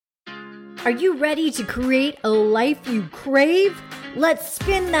Are you ready to create a life you crave? Let's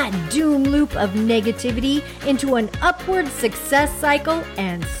spin that doom loop of negativity into an upward success cycle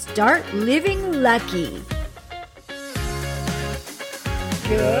and start living lucky.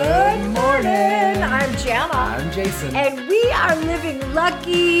 Good morning. I'm Jana. I'm Jason. And we are living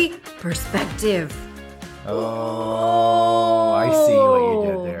lucky perspective. Oh, I see what you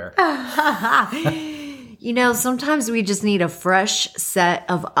did there. You know, sometimes we just need a fresh set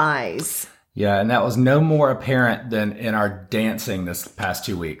of eyes. Yeah, and that was no more apparent than in our dancing this past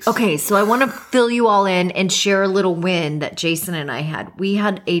 2 weeks. Okay, so I want to fill you all in and share a little win that Jason and I had. We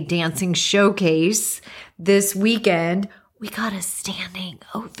had a dancing showcase this weekend. We got a standing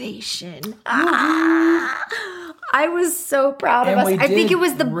ovation. I was so proud of us. I think it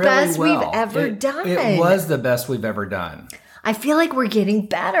was the best we've ever done. It was the best we've ever done. I feel like we're getting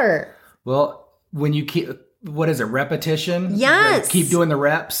better. Well, when you keep, what is it, repetition? Yes. Keep doing the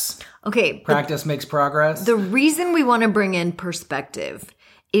reps. Okay. Practice makes progress. The reason we want to bring in perspective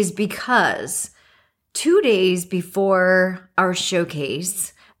is because 2 days before our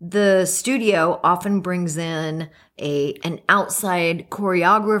showcase, the studio often brings in an outside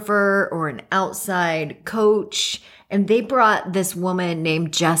choreographer or an outside coach. And they brought this woman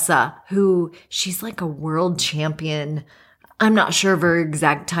named Jessa, who she's like a world champion. I'm not sure of her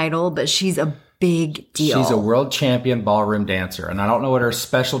exact title, but she's a big deal. She's a world champion ballroom dancer. And I don't know what her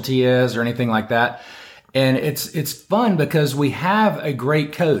specialty is or anything like that. And it's fun because we have a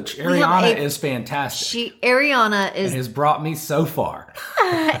great coach. Ariana is fantastic. Ariana has brought me so far.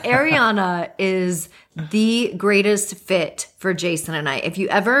 Ariana is the greatest fit for Jason and I. If you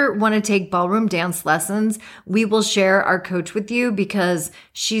ever want to take ballroom dance lessons, we will share our coach with you because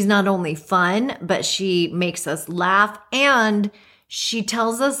she's not only fun, but she makes us laugh and she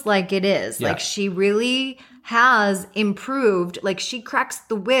tells us like it is. Yeah. Like she really has improved. Like she cracks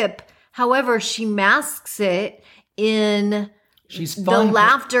the whip. However, she masks it in the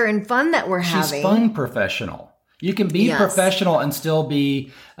laughter and fun that we're having. She's fun professional. You can be professional and still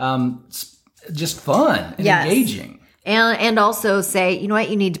be just fun and engaging. And also say, you know what,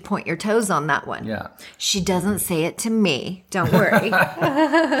 you need to point your toes on that one. Yeah. She doesn't say it to me. Don't worry.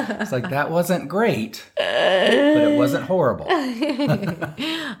 It's like, that wasn't great, but it wasn't horrible.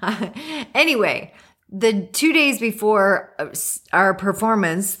 Anyway, the 2 days before our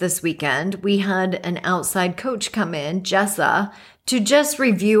performance this weekend, we had an outside coach come in, Jessa, to just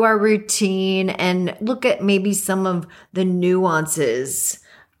review our routine and look at maybe some of the nuances.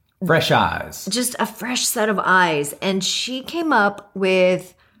 Fresh eyes. Just a fresh set of eyes. And she came up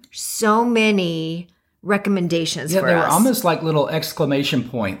with so many recommendations for us. Yeah, they were almost like little exclamation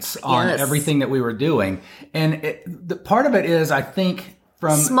points on everything that we were doing. And the part of it is, I think,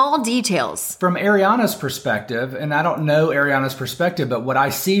 from small details. From Ariana's perspective, and I don't know Ariana's perspective, but what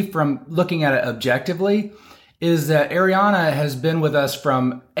I see from looking at it objectively is that Ariana has been with us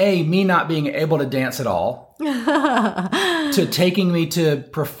from me not being able to dance at all to taking me to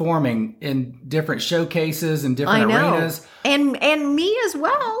performing in different showcases and different arenas. And me as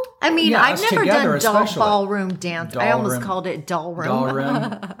well. I mean, I've never done ballroom dance. I almost called it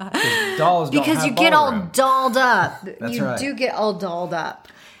dollroom. Dolls because you get all dolled up. That's right. You do get all dolled up.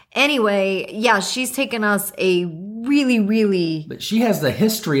 Anyway, she's taken us a really... But she has the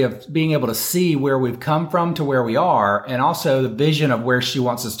history of being able to see where we've come from to where we are, and also the vision of where she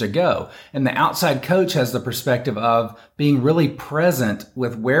wants us to go. And the outside coach has the perspective of being really present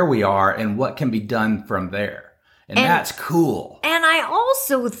with where we are and what can be done from there. And that's cool. And I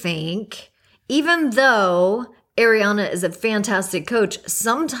also think, even though Ariana is a fantastic coach,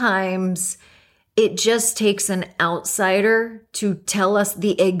 sometimes it just takes an outsider to tell us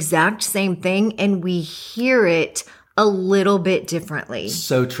the exact same thing and we hear it a little bit differently.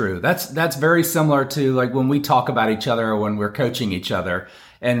 So true. That's very similar to like when we talk about each other or when we're coaching each other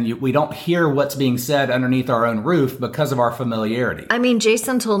and we don't hear what's being said underneath our own roof because of our familiarity. I mean,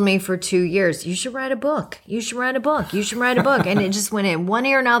 Jason told me for 2 years, you should write a book. You should write a book. You should write a book. And it just went in one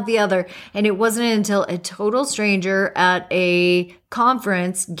ear and out the other. And it wasn't until a total stranger at a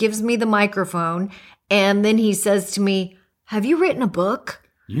conference gives me the microphone. And then he says to me, have you written a book?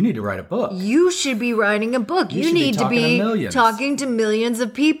 You need to write a book. You should be writing a book. You need to be talking to millions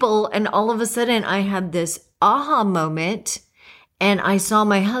of people. And all of a sudden I had this aha moment. And I saw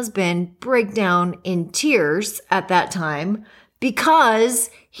my husband break down in tears at that time because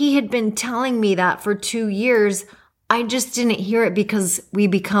he had been telling me that for 2 years. I just didn't hear it because we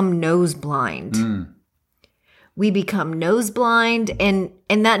become nose blind. We become nose blind. And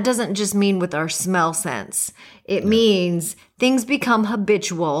that doesn't just mean with our smell sense. It means things become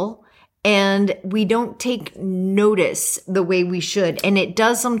habitual and we don't take notice the way we should. And it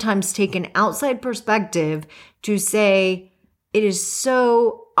does sometimes take an outside perspective to say, it is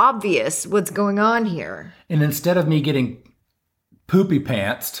so obvious what's going on here. And instead of me getting poopy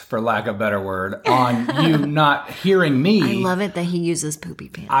pantsed, for lack of a better word, on you not hearing me. I love it that he uses poopy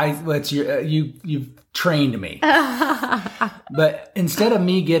pants. You've trained me. But instead of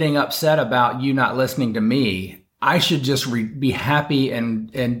me getting upset about you not listening to me, I should just be happy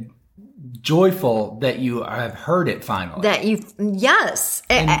and joyful that you have heard it finally. Yes.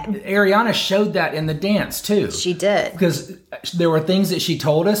 And Ariana showed that in the dance too. She did. Because there were things that she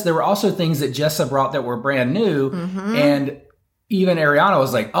told us. There were also things that Jessa brought that were brand new. Mm-hmm. And even Ariana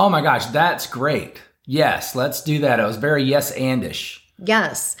was like, oh my gosh, that's great. Yes, let's do that. It was very yes and-ish.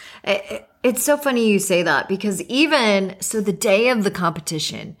 Yes. It's so funny you say that because the day of the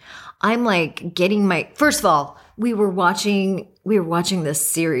competition, I'm like first of all, we were watching this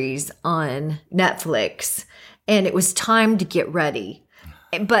series on Netflix and it was time to get ready.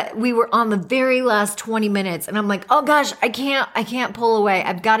 But we were on the very last 20 minutes and I'm like, oh gosh, I can't pull away.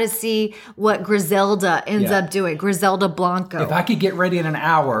 I've got to see what Griselda ends up doing. Griselda Blanco. If I could get ready in an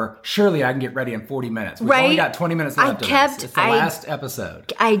hour, surely I can get ready in 40 minutes. We've only got 20 minutes left of this. It's the last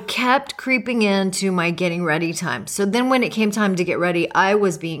episode. I kept creeping into my getting ready time. So then when it came time to get ready, I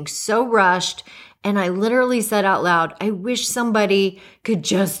was being so rushed. And I literally said out loud, I wish somebody could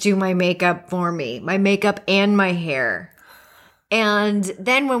just do my makeup for me. My makeup and my hair. And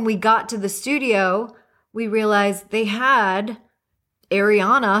then when we got to the studio, we realized they had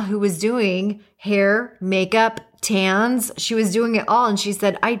Ariana who was doing hair, makeup, tans. She was doing it all. And she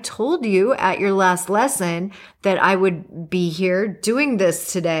said, I told you at your last lesson that I would be here doing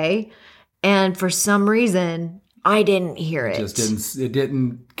this today. And for some reason, I didn't hear it. It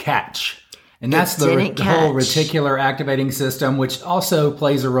didn't catch. And that's the whole reticular activating system, which also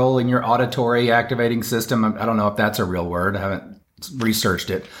plays a role in your auditory activating system. I don't know if that's a real word. I haven't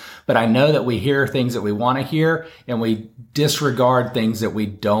researched it. But I know that we hear things that we want to hear and we disregard things that we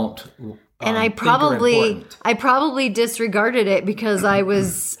don't. And I probably disregarded it because I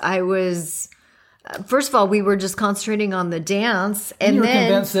was first of all, we were just concentrating on the dance, and you were then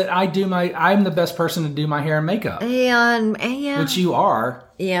convinced that I'm the best person to do my hair and makeup, which you are.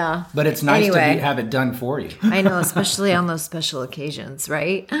 Yeah, but it's nice to have it done for you. I know, especially on those special occasions,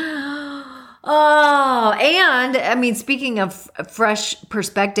 right? Oh, and I mean, speaking of fresh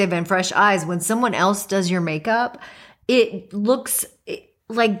perspective and fresh eyes, when someone else does your makeup, it looks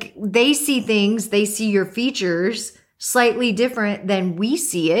like they see your features slightly different than we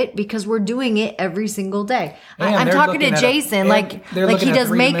see it because we're doing it every single day. I'm talking to Jason like he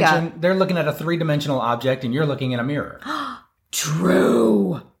does makeup. They're looking at a 3-dimensional object and you're looking at a mirror.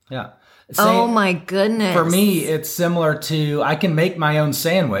 True. Yeah. Oh my goodness. For me, it's similar to, I can make my own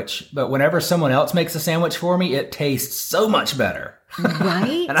sandwich, but whenever someone else makes a sandwich for me, it tastes so much better.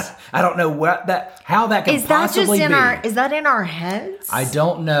 Right? And I don't know how that can possibly be. Is that in our heads? I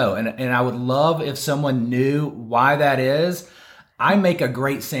don't know. And I would love if someone knew why that is. I make a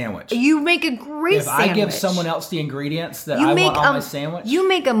great sandwich. You make a great sandwich. If I give someone else the ingredients that I want on my sandwich. You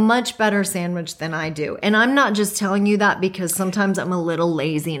make a much better sandwich than I do. And I'm not just telling you that because sometimes I'm a little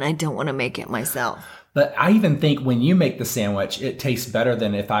lazy and I don't want to make it myself. But I even think when you make the sandwich, it tastes better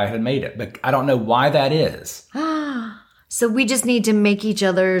than if I had made it. But I don't know why that is. So we just need to make each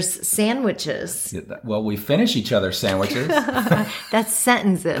other's sandwiches. Well, we finish each other's sandwiches. That's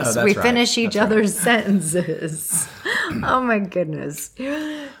sentences. Oh, we finish each other's sentences. Oh my goodness.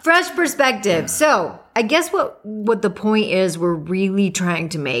 Fresh perspective. So I guess what the point is we're really trying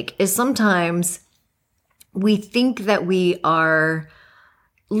to make is sometimes we think that we are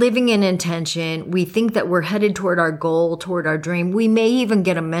living in intention. We think that we're headed toward our goal, toward our dream. We may even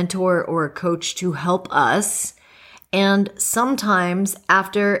get a mentor or a coach to help us. And sometimes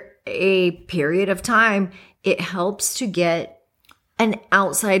after a period of time, it helps to get an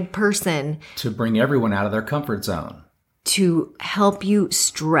outside person to bring everyone out of their comfort zone, to help you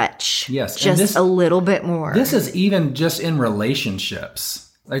stretch just a little bit more. This is even just in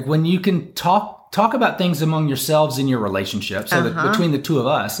relationships. Like when you can talk about things among yourselves in your relationship, so that between the two of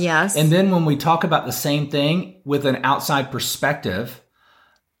us. Yes. And then when we talk about the same thing with an outside perspective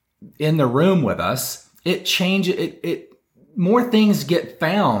in the room with us, it changes it. More things get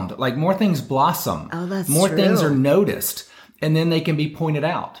found, like more things blossom. Oh, that's more true. Things are noticed, and then they can be pointed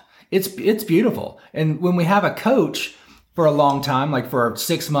out. It's beautiful. And when we have a coach for a long time, like for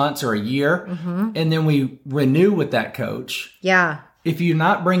 6 months or a year, and then we renew with that coach. Yeah. If you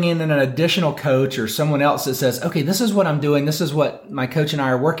not bring in an additional coach or someone else that says, okay, this is what I'm doing, this is what my coach and I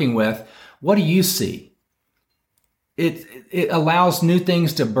are working with, what do you see? it allows new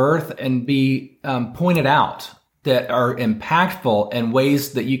things to birth and be pointed out that are impactful in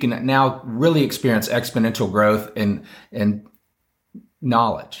ways that you can now really experience exponential growth and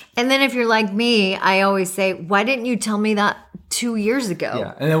knowledge. And then if you're like me, I always say, why didn't you tell me that 2 years ago?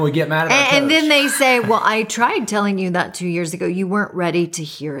 Yeah. And then we get mad at our coach. And then they say, well, I tried telling you that 2 years ago. You weren't ready to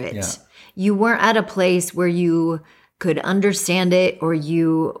hear it. Yeah. You weren't at a place where you could understand it or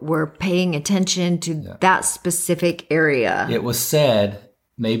you were paying attention to that specific area. It was said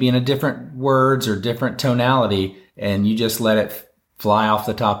maybe in a different words or different tonality, and you just let it fly off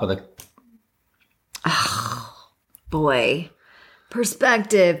the top of the... Oh, boy.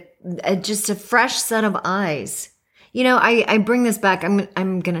 Perspective, just a fresh set of eyes. You know, I bring this back.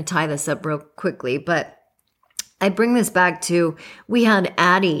 I'm going to tie this up real quickly, but I bring this back to, we had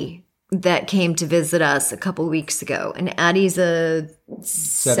Addie that came to visit us a couple weeks ago, and Addie's a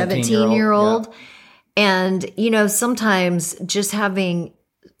 17-year-old. Yeah. And, you know, sometimes just having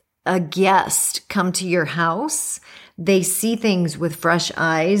a guest come to your house, they see things with fresh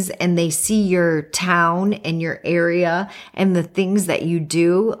eyes and they see your town and your area and the things that you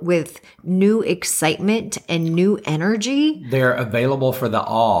do with new excitement and new energy. They're available for the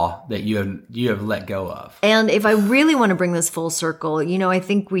awe that you have let go of. And if I really want to bring this full circle, you know, I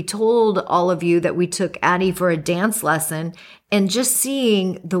think we told all of you that we took Addie for a dance lesson, and just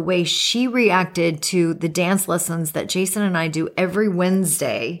seeing the way she reacted to the dance lessons that Jason and I do every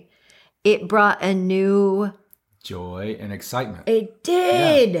Wednesday, it brought a new joy and excitement. It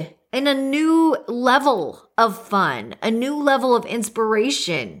did. Yeah. And a new level of fun, a new level of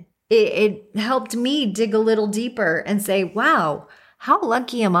inspiration. It helped me dig a little deeper and say, wow, how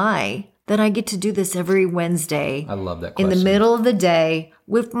lucky am I that I get to do this every Wednesday? I love that question. In the middle of the day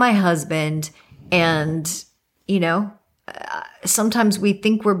with my husband. And, you know, sometimes we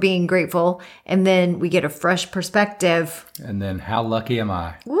think we're being grateful and then we get a fresh perspective. And then how lucky am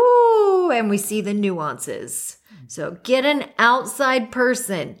I? Woo! And we see the nuances. So get an outside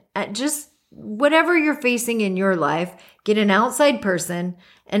person at just whatever you're facing in your life. Get an outside person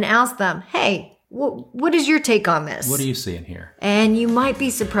and ask them, hey, what is your take on this? What are you seeing here? And you might be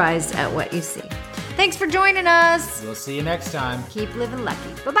surprised at what you see. Thanks for joining us. We'll see you next time. Keep living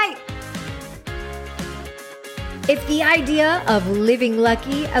lucky. Bye-bye. If the idea of living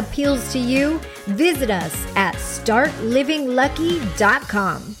lucky appeals to you, visit us at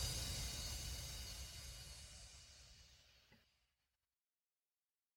startlivinglucky.com.